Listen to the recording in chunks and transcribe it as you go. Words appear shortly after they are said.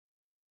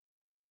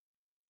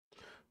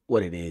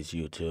What it is,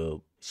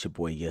 YouTube? It's your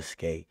boy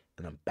Yuske,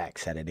 and I'm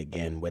back at it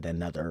again with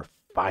another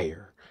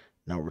fire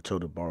Naruto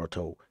to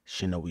Boruto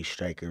Shinobi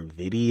Striker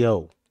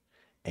video.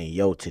 And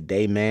yo,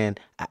 today, man,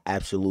 I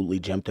absolutely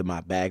jumped in my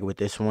bag with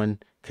this one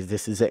because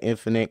this is an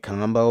infinite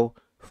combo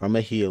from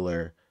a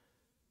healer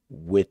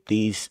with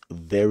these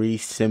very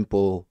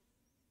simple,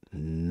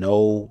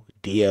 no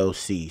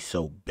DLC,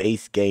 so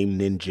base game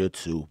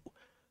ninjutsu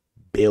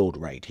build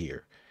right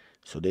here.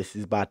 So this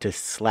is about to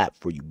slap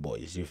for you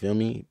boys. You feel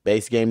me?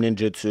 Base game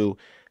ninjutsu.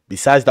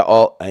 Besides the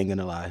alt, I ain't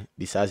gonna lie.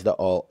 Besides the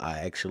alt, I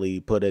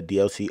actually put a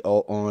DLC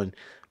alt on.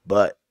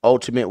 But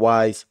ultimate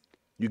wise,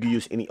 you can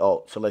use any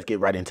alt. So let's get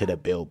right into the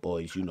build,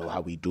 boys. You know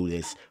how we do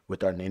this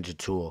with our ninja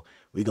tool.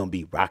 We're gonna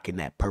be rocking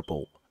that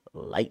purple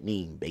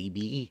lightning,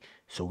 baby.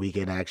 So we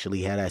can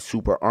actually have that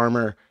super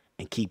armor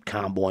and keep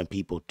comboing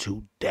people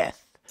to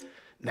death.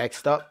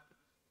 Next up,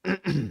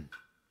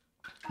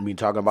 we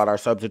talking about our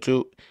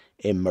substitute.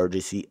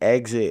 Emergency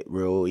exit.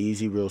 Real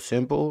easy, real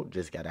simple.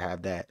 Just got to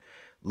have that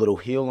little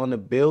heal on the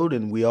build.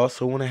 And we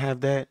also want to have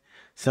that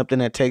something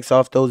that takes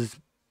off those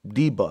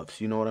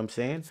debuffs. You know what I'm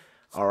saying?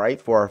 All right.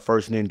 For our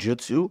first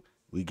ninjutsu,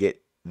 we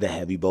get the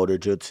heavy boulder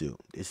jutsu.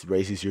 This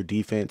raises your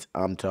defense.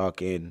 I'm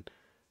talking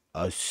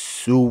a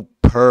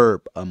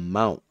superb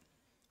amount.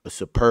 A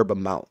superb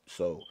amount.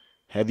 So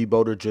heavy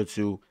boulder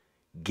jutsu,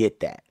 get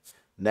that.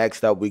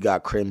 Next up, we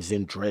got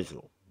Crimson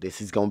Drizzle.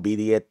 This is going to be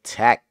the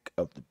attack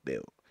of the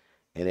build.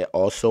 And it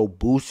also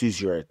boosts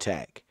your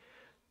attack.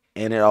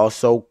 And it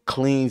also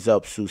cleans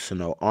up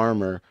Susanoo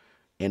armor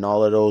and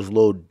all of those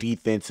little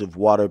defensive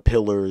water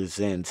pillars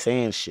and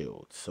sand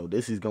shields. So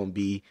this is going to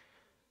be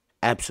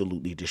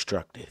absolutely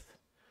destructive.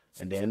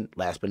 And then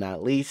last but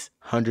not least,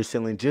 100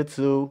 Ceiling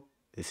Jutsu.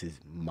 This is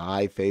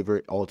my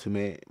favorite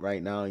ultimate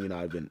right now. You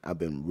know, I've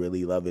been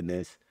really loving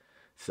this.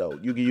 So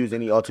you can use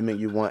any ultimate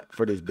you want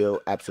for this build.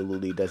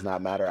 Absolutely does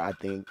not matter. I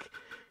think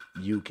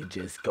you can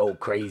just go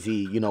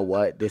crazy. You know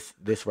what?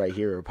 This right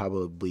here will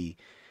probably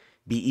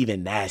be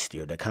even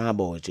nastier. The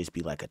combo would just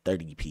be like a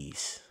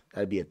 30-piece.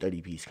 That'd be a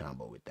 30-piece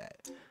combo with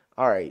that.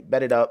 All right,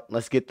 bet it up.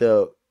 Let's get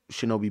the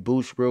Shinobi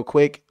boost real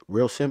quick.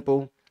 Real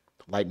simple.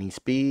 Lightning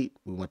speed.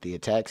 We want the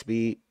attack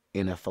speed.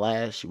 In a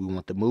flash, we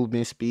want the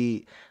movement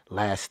speed.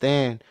 Last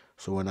stand.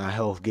 So when our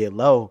health get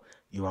low,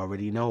 you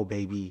already know,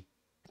 baby.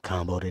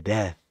 Combo to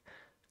death.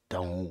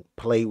 Don't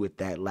play with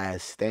that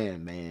last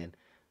stand, man.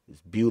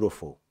 It's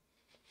beautiful.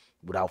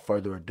 Without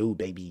further ado,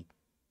 baby,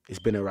 it's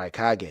been a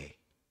Raikage,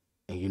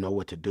 and you know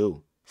what to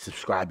do.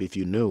 Subscribe if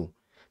you're new.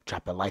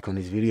 Drop a like on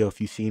this video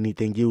if you see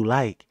anything you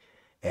like.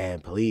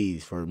 And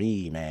please, for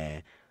me,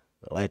 man,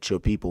 let your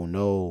people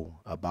know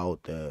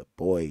about the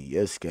boy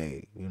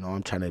Yuske. You know,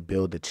 I'm trying to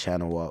build the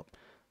channel up.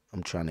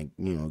 I'm trying to,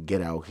 you know,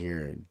 get out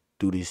here and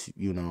do this.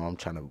 You know, I'm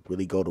trying to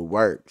really go to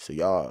work. So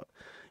y'all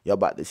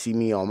about to see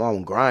me on my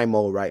own grind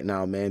mode right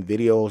now, man.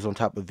 Videos on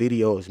top of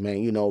videos,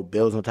 man. You know,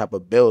 builds on top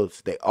of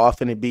builds. They all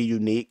finna be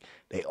unique.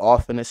 They all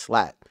finna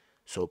slap.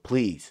 So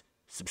please,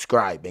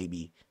 subscribe,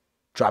 baby.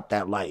 Drop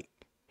that like.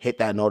 Hit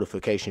that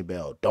notification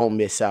bell. Don't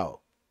miss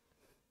out.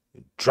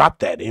 Drop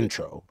that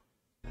intro.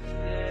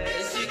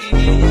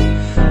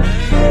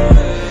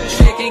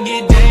 Shit can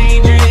get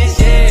dangerous,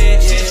 yeah.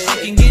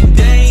 Shit can get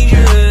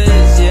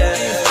dangerous, yeah.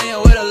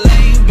 Staying with a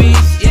lame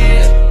beast,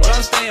 yeah. But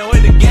I'm staying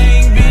with the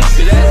gang beast,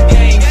 'cause that's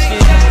gang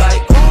shit.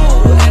 Like,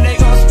 ooh, and they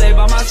gon' stay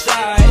by my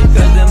side, 'cause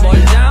them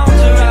boys down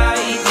to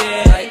ride,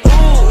 yeah. Like,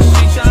 ooh,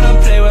 she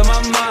tryna play with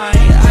my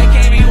mind. I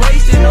can't be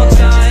wasting no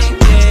time,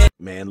 yeah.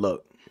 Man,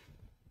 look.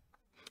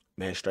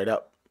 Man, straight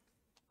up.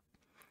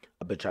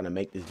 I've been trying to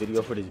make this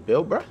video for this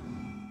build, bro.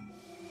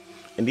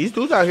 And these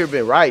dudes out here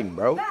been riding,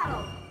 bro.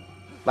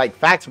 Like,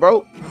 facts,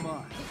 bro. Come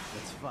on,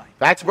 let's fight.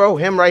 Facts, bro.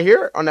 Him right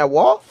here on that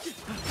wall.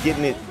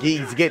 Getting it.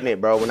 He's getting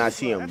it, bro, when I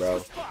see him,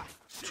 bro.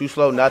 Too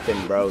slow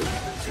nothing, bro.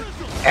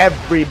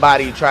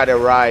 Everybody try to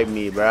ride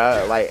me,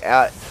 bro. Like,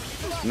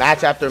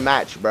 match after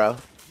match, bro.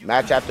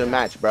 Match after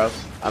match, bro.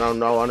 I don't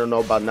know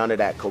about none of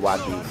that,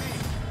 Kawaki.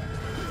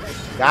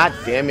 God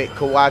damn it,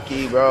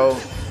 Kawaki, bro.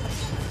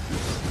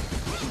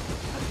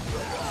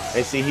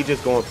 And see, he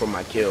just going for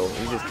my kill.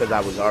 It's just because I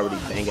was already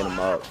banging him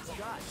up.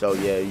 So,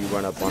 yeah, you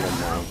run up on him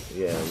now.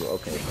 Yeah,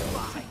 okay,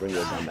 bro. Bring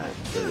your dumb ass.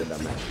 Bring your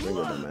dumb ass. Bring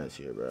your dumb ass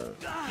here, bro.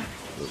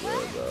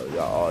 Bro.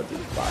 Y'all all do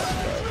spots,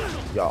 bro.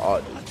 Y'all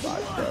all do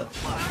spots,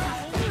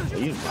 bro.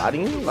 Are you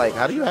bodying? Like,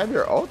 how do you have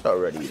your ult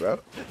already, bro?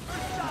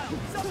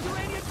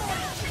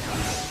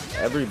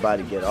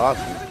 Everybody get off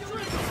you.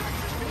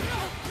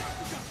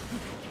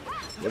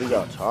 What are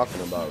y'all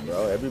talking about,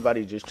 bro?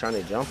 Everybody just trying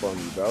to jump on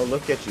me, bro.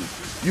 Look at you.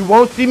 You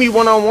won't see me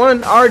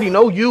one-on-one. I already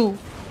know you.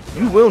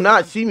 You will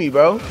not see me,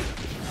 bro.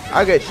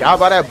 I get shot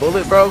by that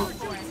bullet, bro.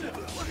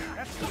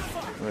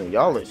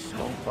 Y'all is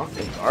so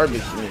fucking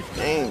garbage in this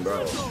game,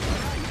 bro.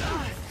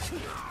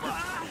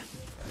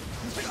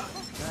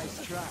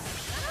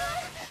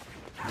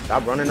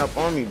 Stop running up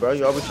on me, bro.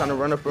 You always trying to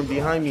run up from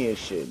behind me and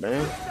shit,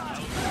 man.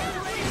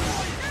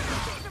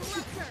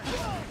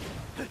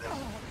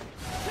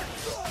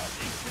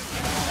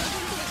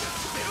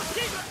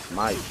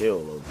 My kill,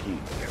 low key.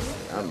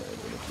 I'm not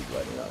gonna keep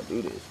letting y'all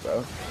do this,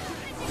 bro.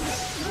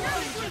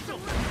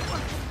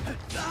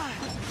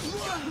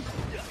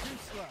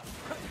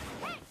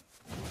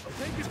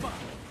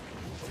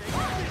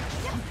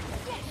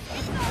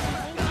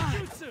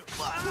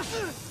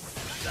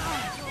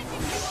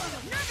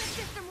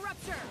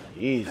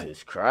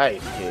 Jesus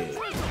Christ, kid.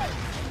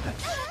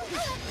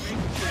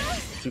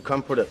 You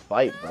come for the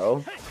fight,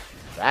 bro.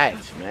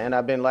 Facts, man.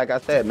 I've been, like I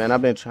said, man,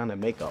 I've been trying to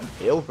make a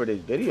build for this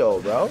video,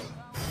 bro.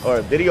 Or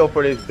a video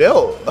for this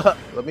build.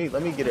 let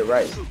me get it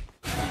right.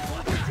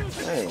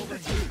 Dang.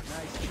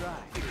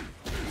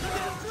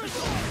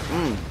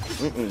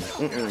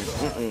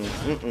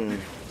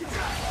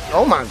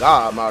 Oh my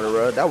God,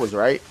 Madara, that was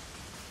right.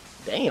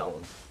 Damn.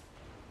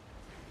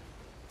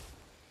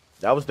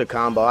 That was the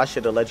combo. I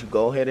should have let you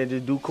go ahead and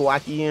just do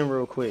Kawaki in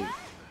real quick.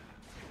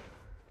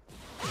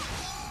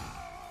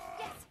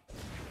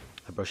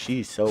 Bro,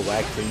 she's so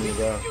whack to me,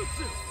 bro.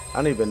 I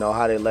don't even know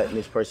how they letting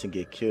this person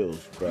get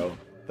kills, bro.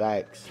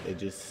 Facts. They're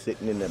just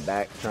sitting in the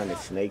back trying to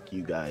snake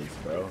you guys,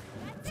 bro.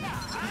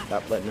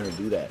 Stop letting her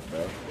do that,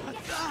 bro.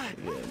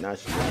 Yeah, now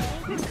she's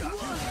running.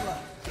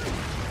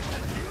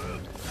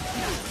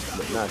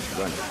 But now she's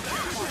running.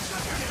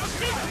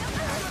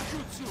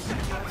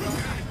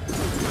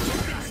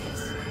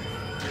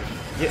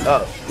 Get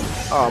up.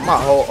 Oh, my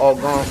whole all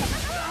gone.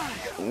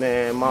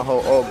 Man, my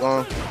whole all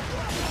gone.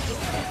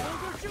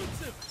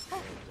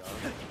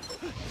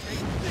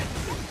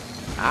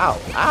 Ow,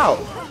 ow.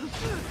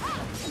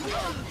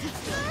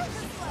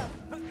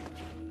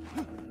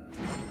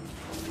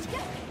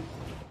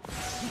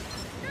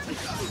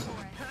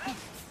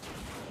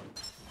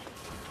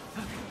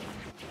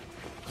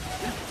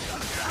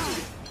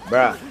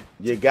 Bruh,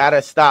 you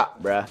gotta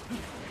stop, bruh.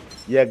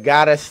 You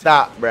gotta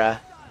stop, bruh.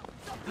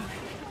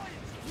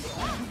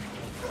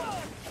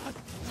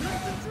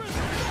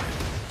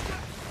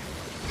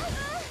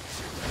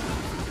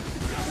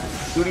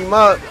 Shoot him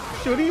up.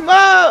 Shoot him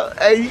up.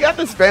 Hey, you got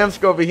the spam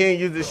scope over here and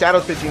use the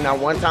shadow stitching now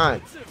one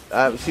time.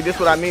 See, this is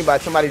what I mean by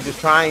somebody just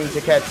trying to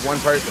catch one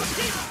person.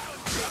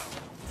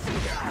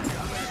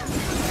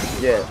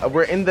 Yeah,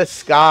 we're in the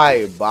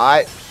sky,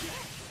 bot.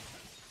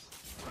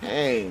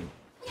 Dang.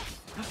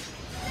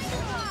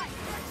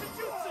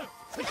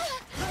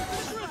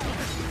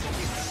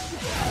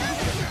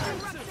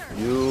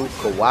 You,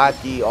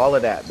 Kawaki, all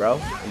of that, bro.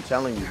 I'm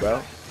telling you, bro.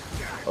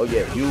 Oh,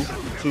 yeah, you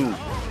too.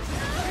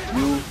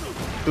 You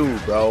too,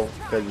 bro.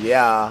 Cause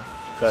yeah.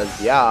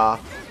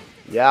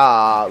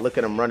 Look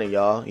at him running,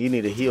 y'all. You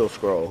need a heal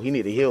scroll. He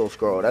need a heal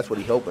scroll. That's what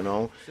he hoping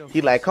on.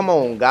 He like, come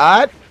on,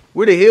 God.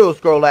 Where the heal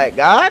scroll at,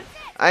 God?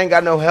 I ain't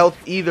got no health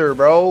either,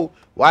 bro.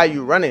 Why are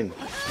you running?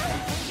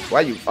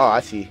 Why you? Oh, I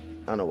see.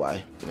 I know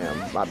why.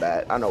 Yeah, my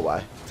bad. I know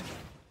why.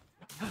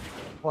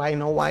 Oh, I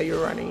know why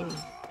you're running.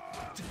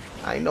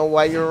 I know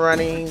why you're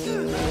running.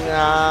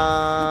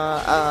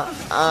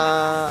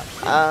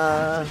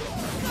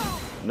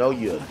 No,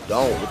 you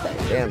don't with that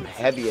damn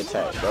heavy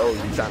attack, bro.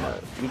 You trying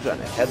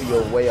to heavy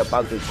your way up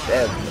out this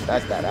step.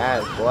 That's that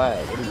ass, boy.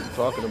 What are you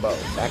talking about?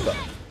 Back up.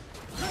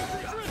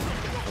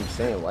 I'm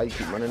saying, why you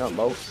keep running up,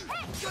 Mo?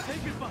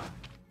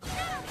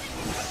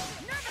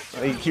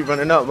 Why you keep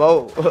running up,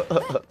 Mo?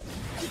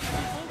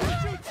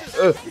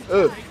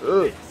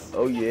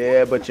 Oh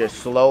yeah, but you're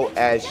slow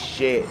as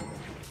shit.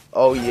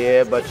 Oh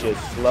yeah, but you're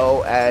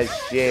slow as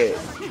shit.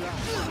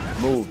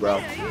 Move,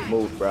 bro.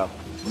 Move, bro.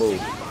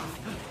 Move.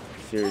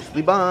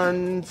 Seriously,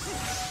 Buns.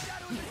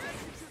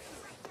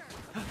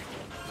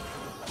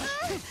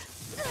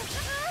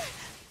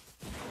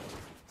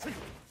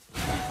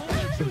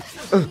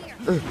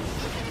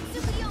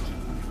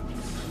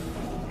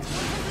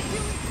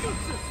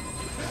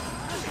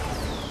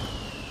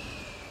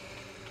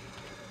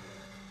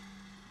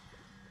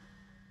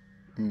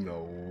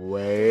 No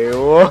way.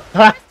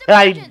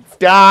 I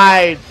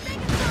died.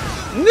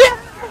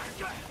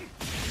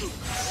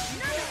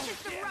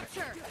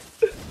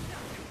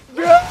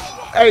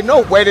 Hey,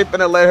 no way they're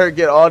gonna let her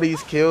get all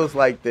these kills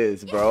like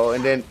this, bro.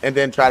 And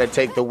then try to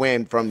take the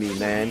win from me,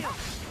 man.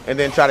 And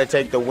then try to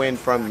take the win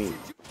from me.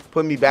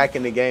 Put me back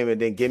in the game and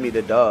then give me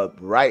the dub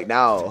right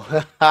now. No,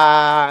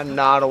 I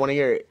don't want to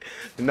hear it.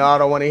 No, I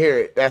don't want to hear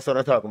it. That's what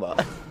I'm talking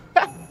about.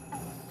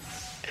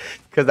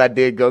 Because I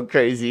did go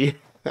crazy.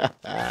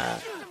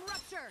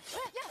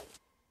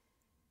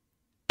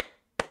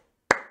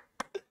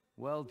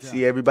 Well done.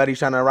 See, everybody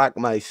trying to rock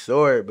my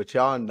sword, but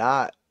y'all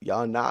not.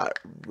 Y'all not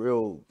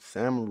real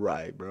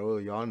samurai, bro.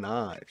 Y'all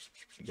not.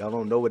 Y'all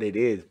don't know what it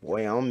is,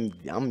 boy. I'm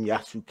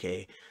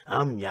Yasuke.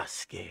 I'm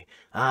Yuske.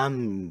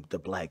 I'm the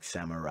Black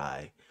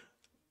Samurai.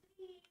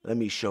 Let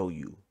me show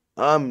you.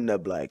 I'm the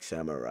Black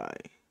Samurai.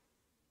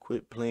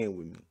 Quit playing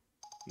with me.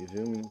 You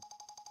feel me?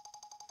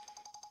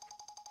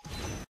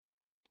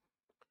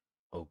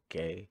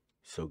 Okay.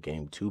 So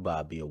game 2,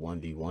 Bob, be a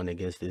 1v1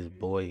 against this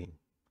boy.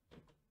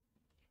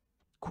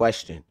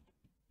 Question.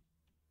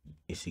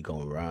 Is he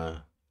gonna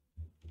run?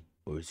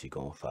 Or is he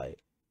gonna fight?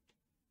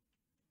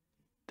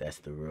 That's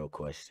the real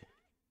question.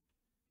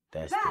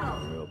 That's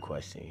the real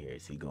question here.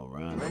 Is he gonna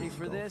run? Ready or is he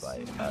for gonna this?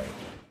 fight? All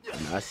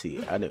right. I see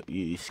it. I know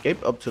you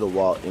escape up to the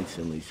wall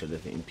instantly so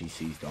that the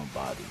NPCs don't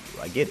bother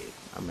you. I get it.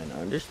 I mean,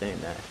 I understand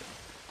that.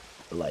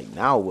 But like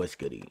now, what's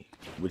goody?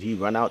 Would he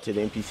run out to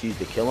the NPCs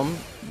to kill him?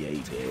 Yeah,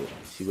 he did.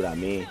 See what I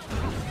mean?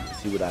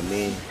 See what I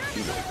mean?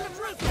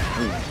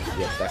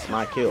 Yes, that's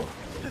my kill.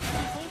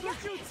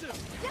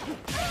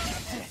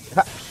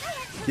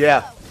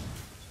 Yeah.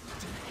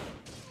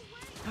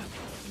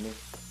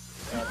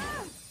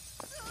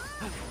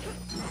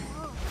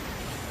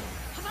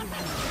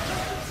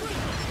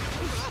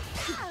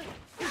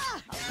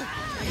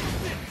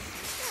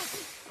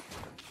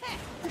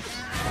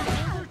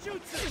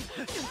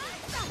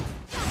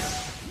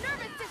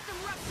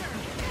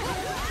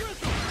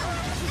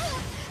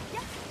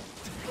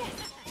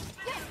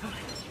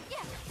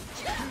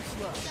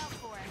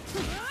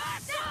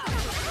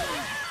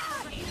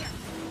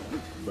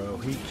 Bro,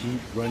 he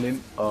keep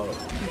running up.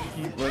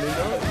 He keep running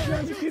up.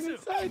 Trying to get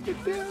inside the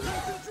damn.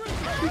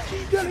 He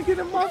keep trying to get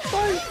in my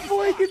fight,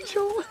 boy. Get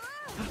your.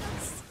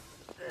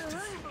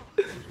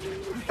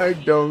 I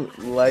don't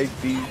like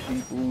these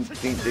people who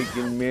think they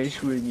can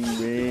mess with me,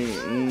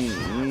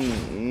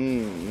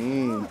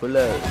 man. Pull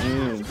up,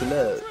 pull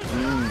up.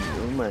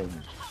 Oh my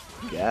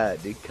god,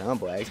 this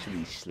combo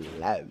actually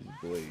slaps,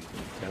 boys.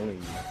 I'm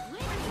telling you.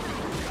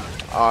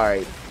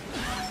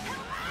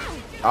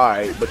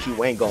 Alright, but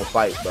you ain't gonna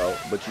fight, bro.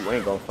 But you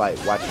ain't gonna fight.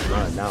 Watch you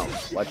run now.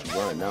 Watch you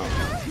run now.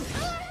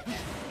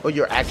 Oh,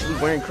 you're actually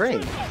wearing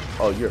cream.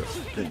 Oh, you're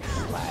getting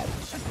slapped.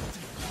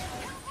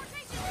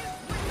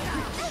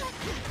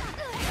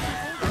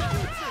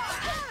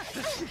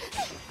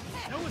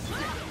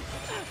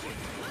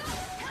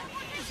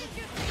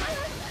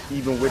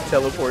 Even with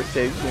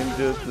teleportation,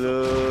 just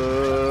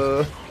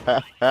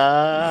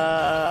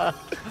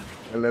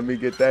and let me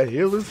get that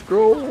healer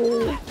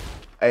scroll.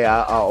 Hey,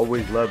 I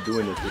always love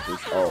doing this with this.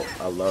 Oh,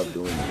 I love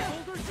doing this.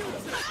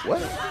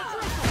 What?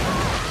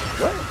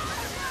 What?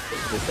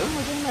 Just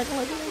acting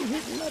like it ain't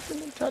hitting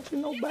nothing and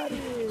touching nobody.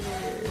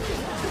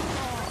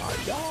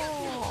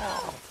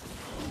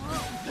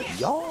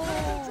 Y'all.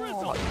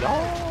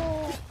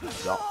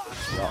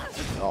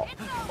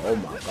 Oh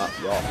my god,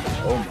 y'all.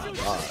 Oh my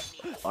god.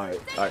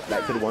 Alright,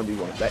 back to the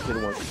 1v1. Back to the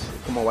 1.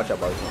 Come on, watch out,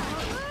 boys.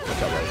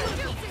 Watch out,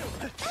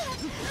 boys.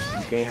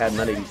 You can't have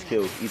none of these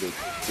kills either,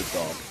 big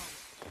dog.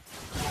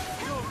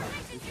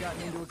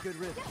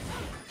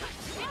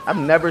 I've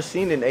never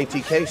seen an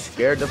ATK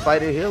scared to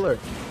fight a healer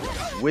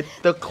with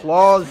the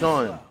claws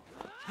on.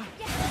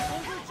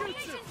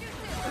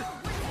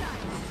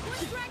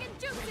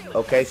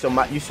 Okay, so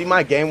you see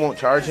my game won't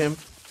charge him?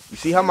 You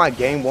see how my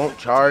game won't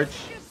charge?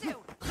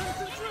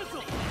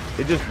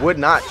 It just would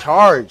not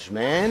charge,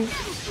 man.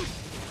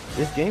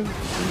 This game is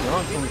too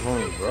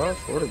non-compliant, bro. I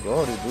swear to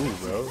God it do,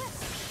 bro.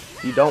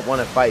 You don't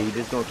want to fight. You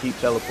just gonna keep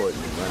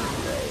teleporting and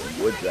running, bro.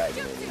 Wood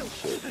dragging and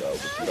shit, bro.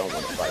 But you don't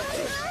want to fight,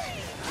 bro.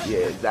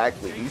 Yeah,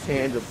 exactly. These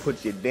hands will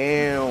put you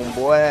down,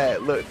 boy.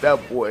 Look,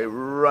 that boy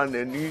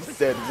running. He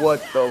said,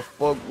 what the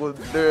fuck was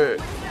that?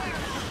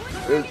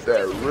 It's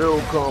that real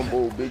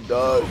combo, big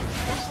dog.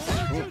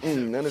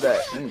 None of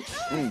that.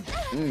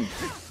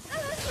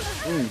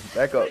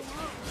 Back up.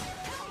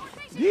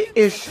 He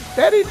is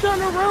steady trying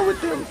to run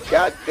with them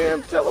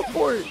goddamn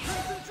teleports.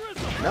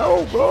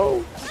 No,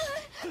 bro.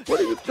 What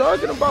are you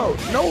talking about?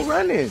 No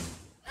running.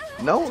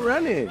 No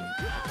running.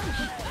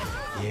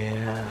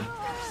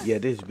 Yeah,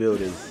 this build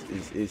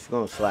is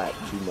gonna slap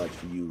too much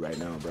for you right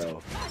now,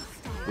 bro.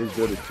 This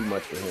build is too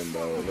much for him,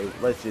 bro.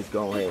 Let's just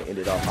go ahead and end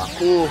it off.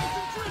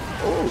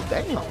 Oh,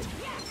 damn.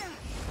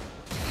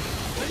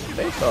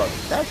 Face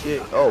off. That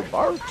shit. Oh,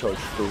 Boruto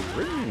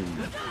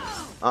Shinobi.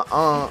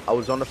 I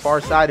was on the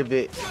far side of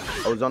it.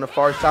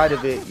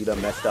 You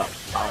done messed up.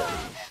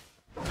 Oh.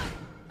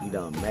 You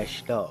done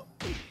messed up.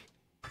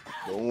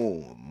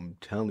 Boom. I'm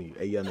telling you.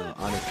 Hey, you know,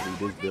 honestly,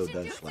 this build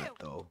does slap,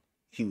 though.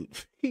 He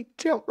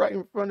jumped right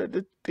in front of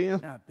the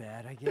damn. Not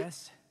bad, I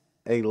guess.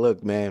 Hey,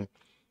 look, man.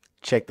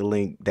 Check the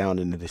link down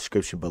in the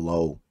description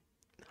below.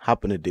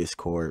 Hop in the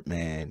Discord,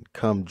 man.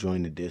 Come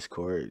join the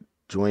Discord.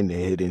 Join the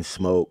Hidden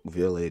Smoke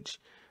Village.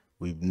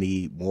 We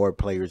need more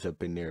players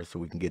up in there so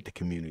we can get the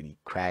community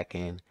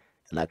cracking.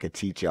 And I could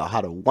teach y'all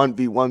how to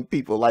 1v1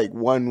 people like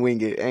One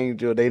Winged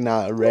Angel. They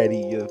not ready,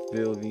 you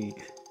feel me?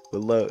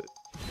 But look,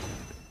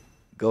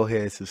 go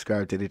ahead and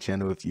subscribe to the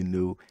channel if you're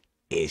new.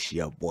 It's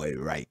your boy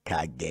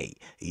Raikage,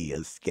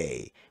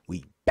 Yuske.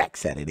 We back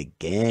at it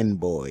again,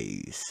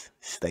 boys.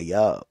 Stay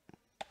up.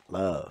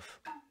 Love.